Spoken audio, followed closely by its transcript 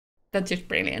That's just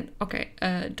brilliant. Okay,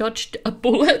 dodged a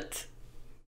bullet.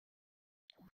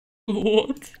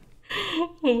 What?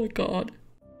 Oh my god.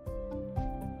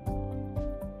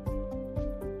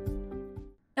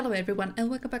 Hello everyone and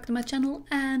welcome back to my channel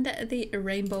and the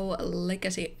Rainbow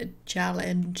Legacy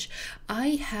Challenge.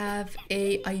 I have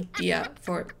a idea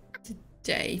for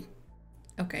today.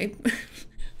 Okay.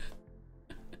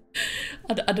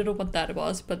 I don't know what that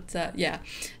was, but yeah.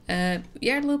 We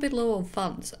are a little bit low on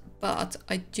funds, but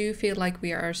I do feel like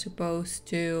we are supposed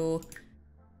to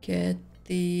get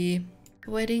the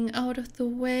wedding out of the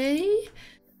way.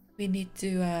 We need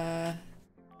to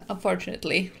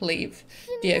unfortunately leave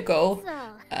Diego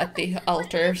at the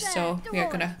altar, so we are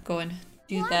gonna go and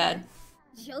do that.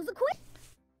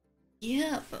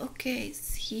 Yeah, okay,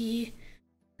 see.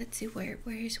 Let's see where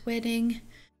is wedding?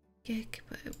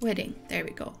 Wedding, there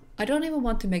we go. I don't even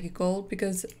want to make it gold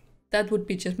because that would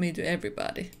be just me to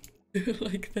everybody.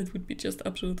 Like that would be just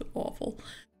absolutely awful.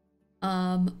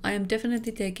 I am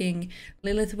definitely taking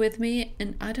Lilith with me,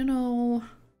 and I don't know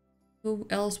who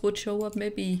else would show up.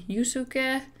 Maybe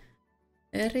Yusuke,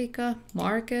 Erika,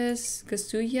 Marcus,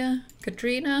 Kazuya,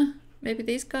 Katrina. Maybe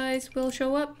these guys will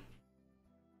show up.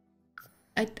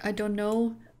 I don't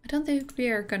know. I don't think we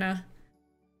are gonna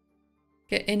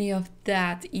get any of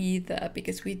that either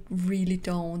because we really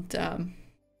don't.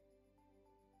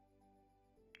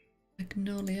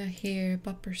 Magnolia here,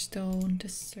 Bufferstone,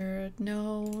 Dessert.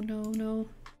 No.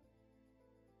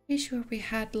 Pretty sure we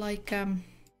had like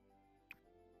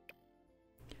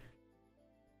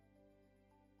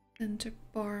Center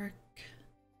Park,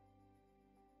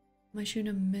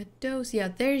 Mashuna Meadows. Yeah,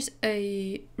 there's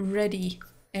a ready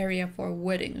area for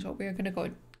wedding, so we're gonna go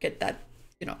and get that,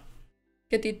 you know,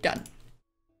 get it done.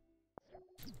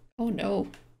 Oh no.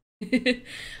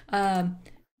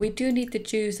 We do need to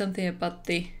choose something about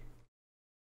the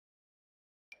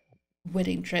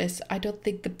wedding dress. I don't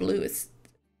think the blue is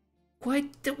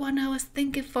quite the one I was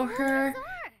thinking for her.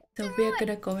 So we're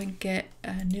gonna go and get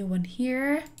a new one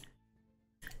here.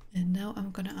 And now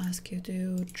I'm gonna ask you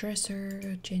to dress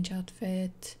her, change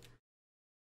outfit.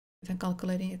 If I'm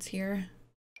calculating, it's here.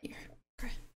 Here.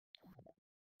 Okay.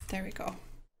 There we go.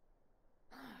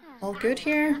 All good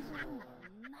here?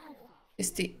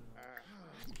 Is the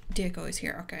Diego is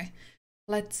here, okay.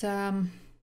 Let's I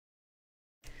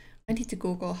need to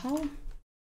Google how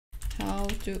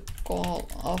to call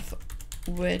off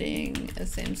wedding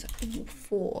Sims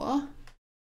 4.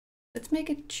 Let's make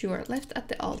it sure. Left at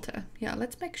the altar. Yeah,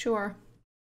 let's make sure.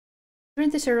 During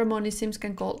the ceremony, Sims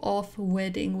can call off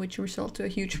wedding, which results to a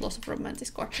huge loss of romantic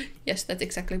score. Yes, that's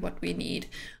exactly what we need.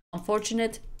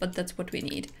 Unfortunate, but that's what we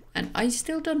need. And I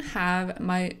still don't have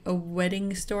my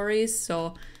wedding stories,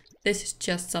 so this is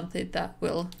just something that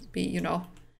will be, you know,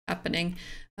 happening.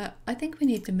 I think we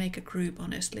need to make a group,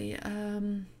 honestly.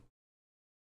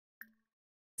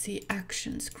 See,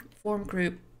 actions, form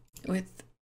group with,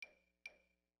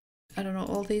 I don't know,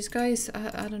 all these guys.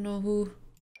 I don't know who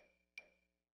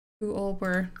all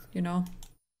were, you know.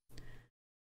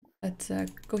 Let's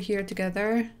go here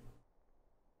together.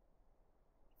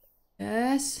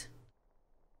 Yes.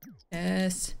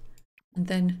 Yes. And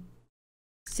then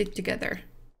sit together.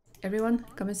 Everyone,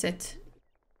 come and sit.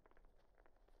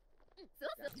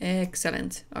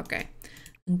 Excellent. Okay.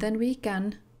 And then we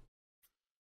can...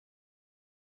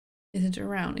 Isn't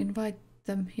around. Invite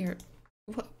them here.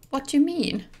 What do you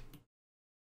mean?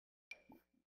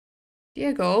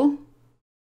 Diego?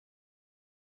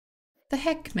 The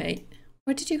heck, mate?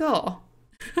 Where did you go?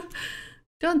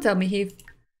 Don't tell me he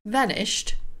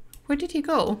vanished. Where did he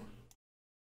go?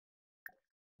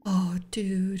 Oh,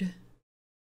 dude.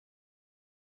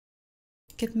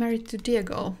 Get married to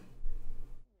Diego.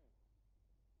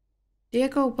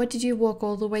 Diego, why did you walk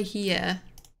all the way here?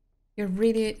 You're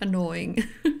really annoying.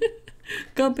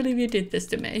 Can't believe you did this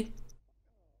to me.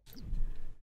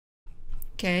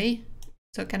 Okay,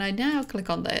 so can I now click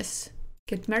on this?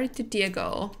 Get married to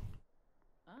Diego.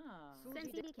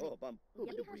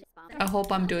 I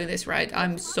hope I'm doing this right.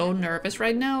 I'm so nervous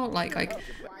right now. Like I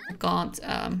can't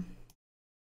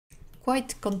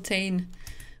quite contain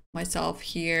myself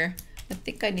here. I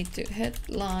think I need to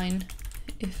headline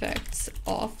effects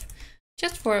off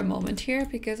just for a moment here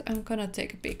because I'm gonna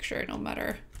take a picture no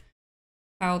matter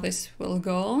how this will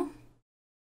go.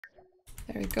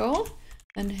 There we go.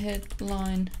 And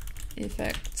headline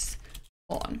effects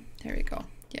on. There we go.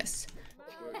 Yes.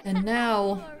 And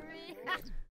now,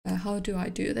 how do I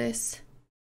do this?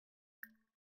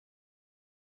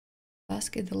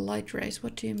 Bask in the light rays.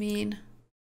 What do you mean?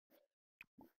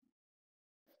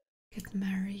 Get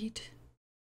married.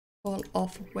 Call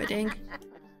off wedding.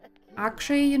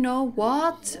 Actually, you know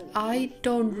what? I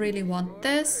don't really want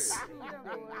this.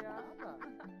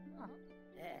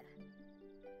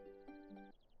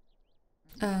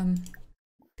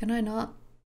 Can I not?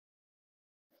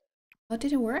 Oh,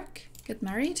 did it work? Get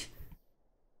married?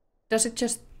 Does it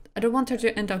just... I don't want her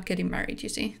to end up getting married, you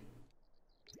see.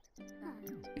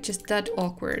 It's just that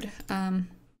awkward.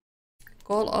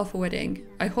 Goal of wedding.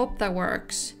 I hope that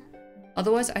works.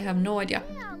 Otherwise, I have no idea.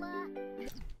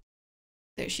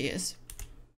 There she is.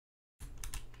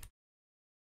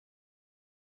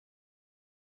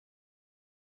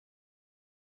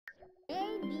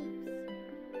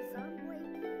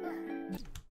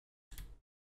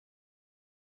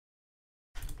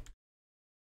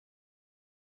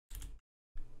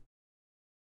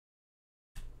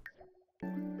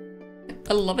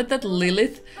 I love it that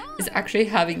Lilith is actually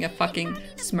having a fucking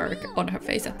smirk on her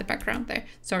face at the background there.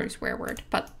 Sorry, swear word,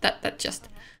 but that's just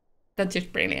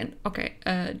brilliant. Okay,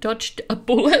 dodged a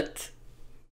bullet.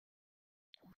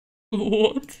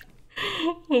 What?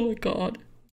 Oh my god.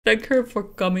 Thank her for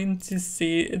coming to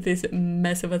see this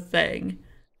mess of a thing.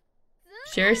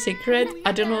 Share secret?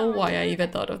 I don't know why I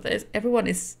even thought of this. Everyone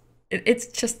is... It's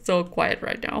just so quiet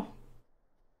right now.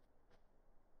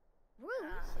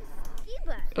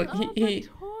 Oh, he...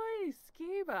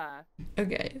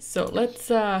 Okay, so let's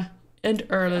end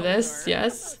early this,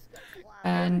 yes.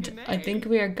 And I think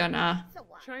we are gonna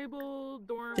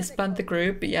disband the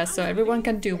group, yeah, so everyone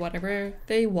can do whatever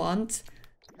they want.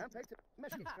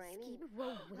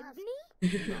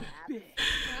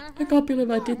 I can't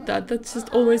believe I did that. That's just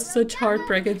always such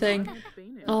heartbreaking thing.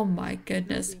 Oh my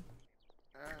goodness.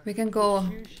 We can go...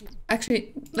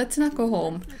 Actually, let's not go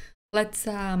home. Let's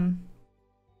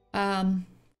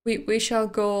we shall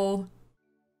go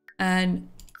and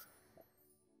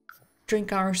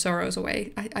drink our sorrows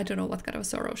away. I don't know what kind of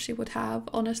sorrow she would have.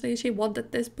 Honestly, she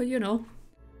wanted this, but you know.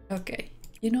 Okay.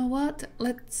 You know what?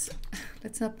 Let's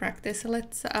not practice.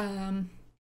 Let's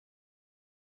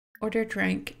order a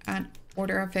drink and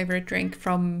order our favorite drink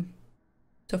from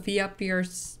Sophia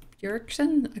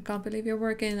Björksen. I can't believe you're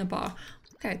working in a bar.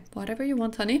 Okay, whatever you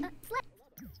want, honey.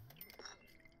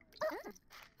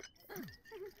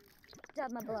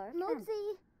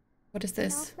 What is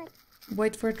this?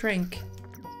 Wait for a drink.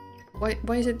 Why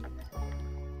is it...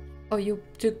 Oh, you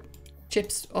took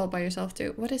chips all by yourself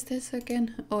too. What is this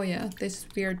again? Oh yeah, this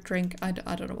weird drink. I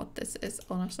don't know what this is,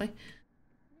 honestly.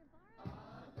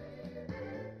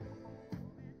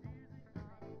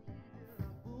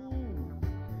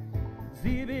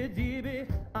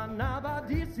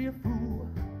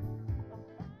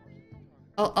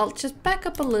 I'll just back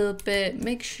up a little bit,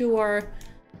 make sure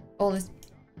all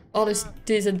this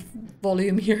decent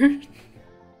volume here.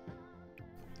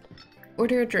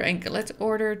 Order a drink. Let's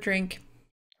order a drink.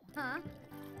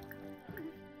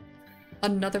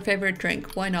 Another favorite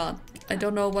drink. Why not? I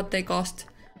don't know what they cost,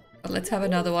 but let's have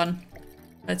another one.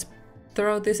 Let's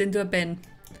throw this into a bin.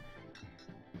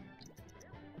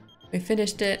 We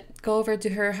finished it. Go over to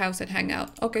her house and hang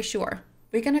out. Okay, sure.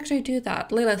 We can actually do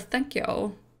that. Lilith, thank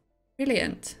you.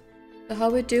 Brilliant. So how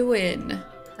we doing?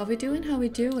 How we doing? How we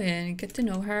doing? Get to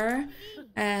know her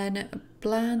and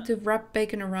plan to wrap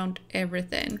bacon around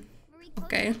everything.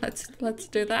 Okay, let's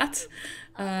do that.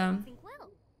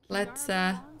 Let's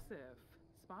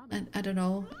I don't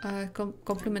know,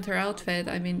 compliment her outfit.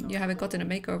 I mean, you haven't gotten a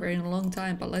makeover in a long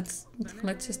time, but let's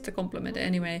just compliment it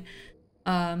anyway.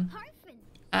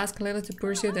 Ask Lila to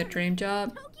pursue their dream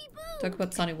job. Talk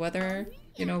about sunny weather.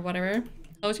 You know, whatever.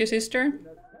 How's your sister?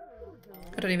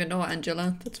 I don't even know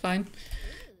Angela. That's fine.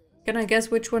 Can I guess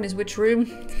which one is which room?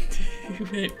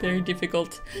 Very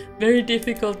difficult. Very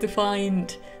difficult to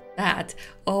find that.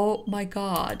 Oh my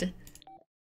god.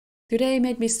 Today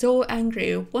made me so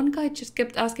angry. One guy just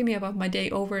kept asking me about my day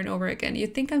over and over again. You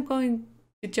think I'm going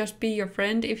to just be your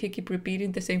friend if you keep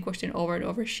repeating the same question over and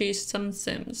over? She's some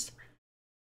Sims.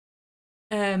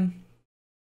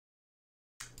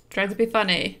 Try to be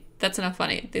funny. That's not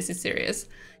funny. This is serious.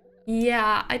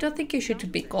 Yeah, I don't think you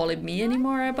should be calling me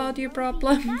anymore about your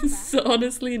problems.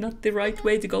 Honestly, not the right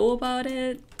way to go about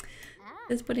it.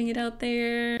 Just putting it out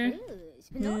there.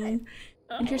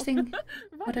 Interesting.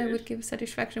 What I would give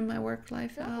satisfaction in my work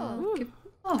life. Oh,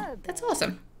 that's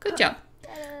awesome. Good job.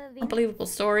 Unbelievable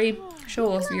story.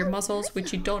 Show us your muscles,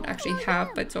 which you don't actually have,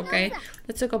 but it's okay.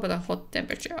 Let's talk about a hot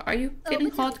temperature. Are you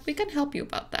feeling hot? We can help you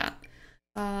about that.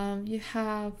 You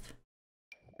have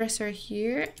dresser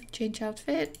here. Change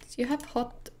outfits. You have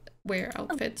hot wear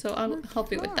outfit, so I'll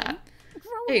help you with that.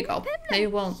 There you go. Now you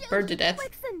won't burn to death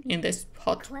in this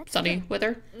hot, sunny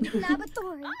weather.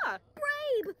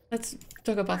 let's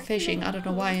talk about fishing. I don't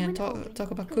know why, and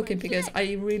talk about cooking, because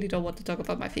I really don't want to talk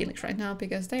about my feelings right now,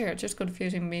 because they are just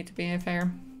confusing me, to be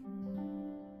fair.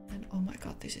 And oh my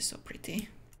god, this is so pretty.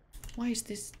 Why is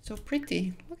this so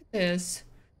pretty? Look at this.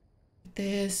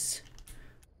 This.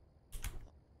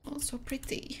 Oh, so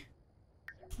pretty.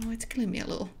 Oh, it's killing me a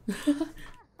little.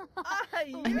 I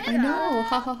know,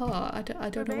 ha ha ha. I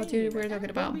don't know what you were talking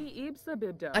about.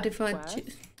 I defied.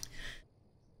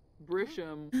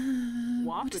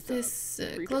 What's this?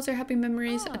 Closer happy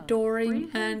memories, adoring,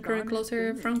 and growing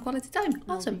closer from quality time.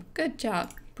 Awesome, good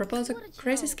job. Propose a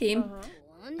crazy scheme,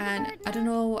 and I don't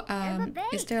know.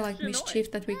 Is there like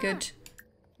mischief that we could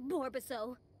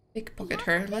pickpocket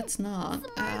her? Let's not.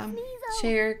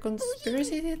 Share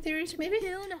conspiracy theories, maybe.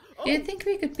 Do you think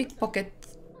we could pickpocket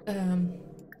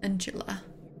Angela?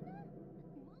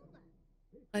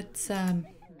 Let's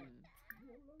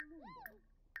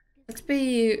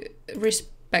be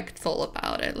respectful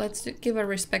about it. Let's give a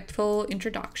respectful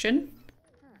introduction.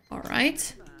 All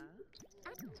right.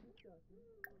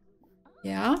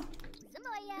 Yeah.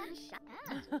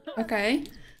 Okay.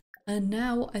 And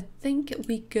now I think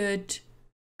we could,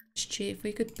 Chief,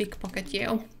 we could pickpocket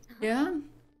you. Yeah.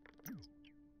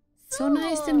 So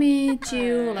nice to meet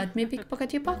you. Let me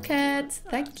pickpocket your pockets.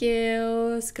 Thank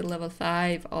you. Skill level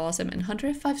 5. Awesome. And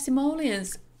 105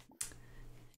 simoleons.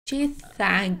 Gee,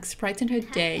 thanks. Brighten her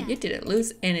day. You didn't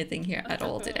lose anything here at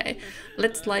all today.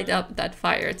 Let's light up that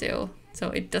fire too, so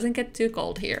it doesn't get too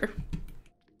cold here.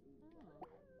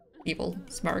 Evil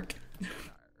smirk.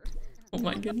 Oh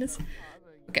my goodness.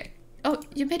 Okay. Oh,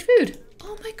 you made food.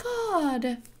 Oh my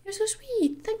god. You're so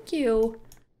sweet. Thank you.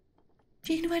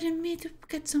 She invited me to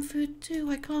get some food too.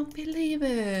 I can't believe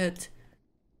it.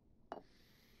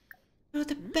 You're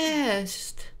the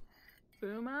best.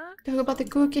 Talk about the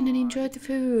cooking and enjoy the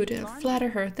food. Flatter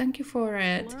her. Thank you for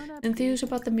it. Enthuse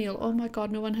about the meal. Oh my god,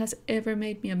 no one has ever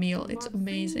made me a meal. It's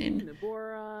amazing.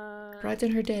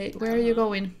 Brighten her day. Where are you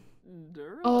going?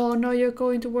 Oh no, you're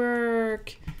going to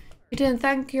work. You didn't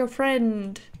thank your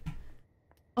friend.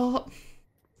 Oh,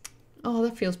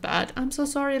 that feels bad. I'm so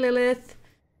sorry, Lilith.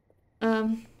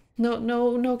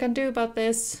 No can do about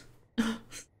this.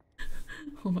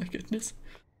 Oh my goodness.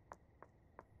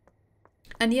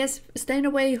 And yes, staying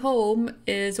away home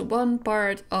is one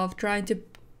part of trying to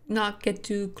not get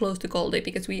too close to Goldie,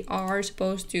 because we are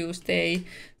supposed to stay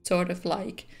sort of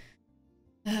like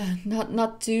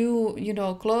not too, you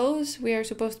know, close. We are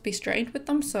supposed to be straight with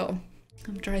them, so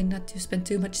I'm trying not to spend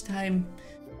too much time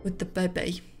with the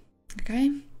baby.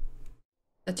 Okay?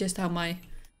 That's just how my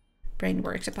brain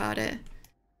works about it.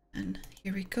 And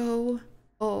here we go.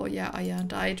 Oh yeah, Aya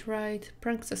died, right?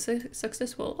 Prank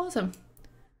successful. Awesome.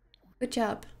 Good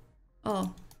job.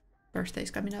 Oh,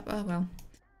 birthday's coming up. Oh well.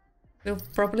 We'll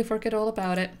probably forget all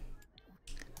about it.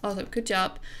 Awesome, good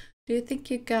job. Do you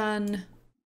think you can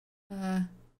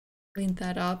clean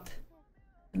that up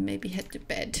and maybe head to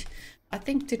bed? I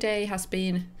think today has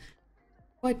been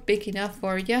quite big enough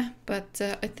for you, but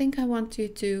I think I want you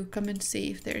to come and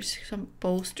see if there's some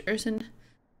posters and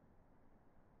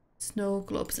snow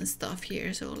globes and stuff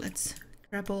here. So let's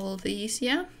grab all these,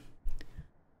 yeah?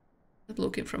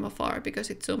 Looking from afar because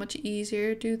it's so much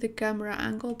easier due to the camera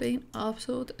angle being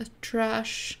absolute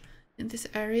trash in this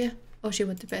area. Oh, she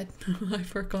went to bed. I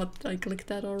forgot I clicked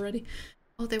that already.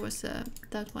 Oh, there was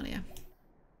that one, yeah.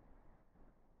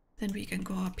 Then we can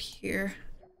go up here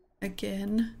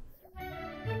again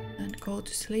and go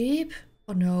to sleep.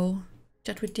 Oh no,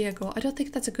 chat with Diego. I don't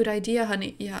think that's a good idea,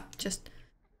 honey. Yeah, just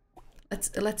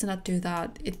let's not do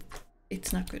that.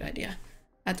 It's not a good idea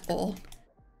at all.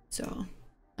 So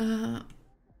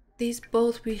these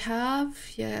both we have.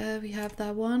 Yeah, we have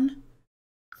that one.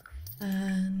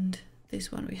 And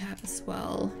this one we have as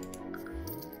well.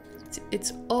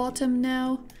 It's autumn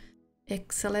now.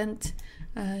 Excellent.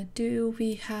 Do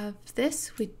we have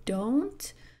this? We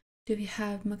don't. Do we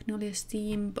have Magnolia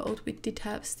Steamboat? We did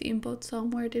have Steamboat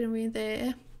somewhere, didn't we?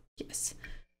 There. Yes.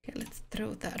 Okay, let's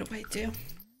throw that away too.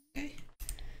 Okay.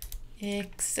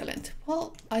 Excellent.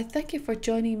 Well, I thank you for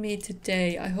joining me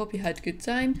today. I hope you had a good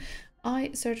time. I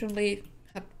certainly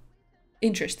had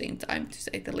interesting time, to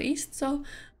say the least. So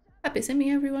happy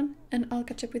simming, everyone, and I'll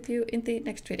catch up with you in the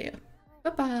next video. Bye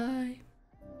bye.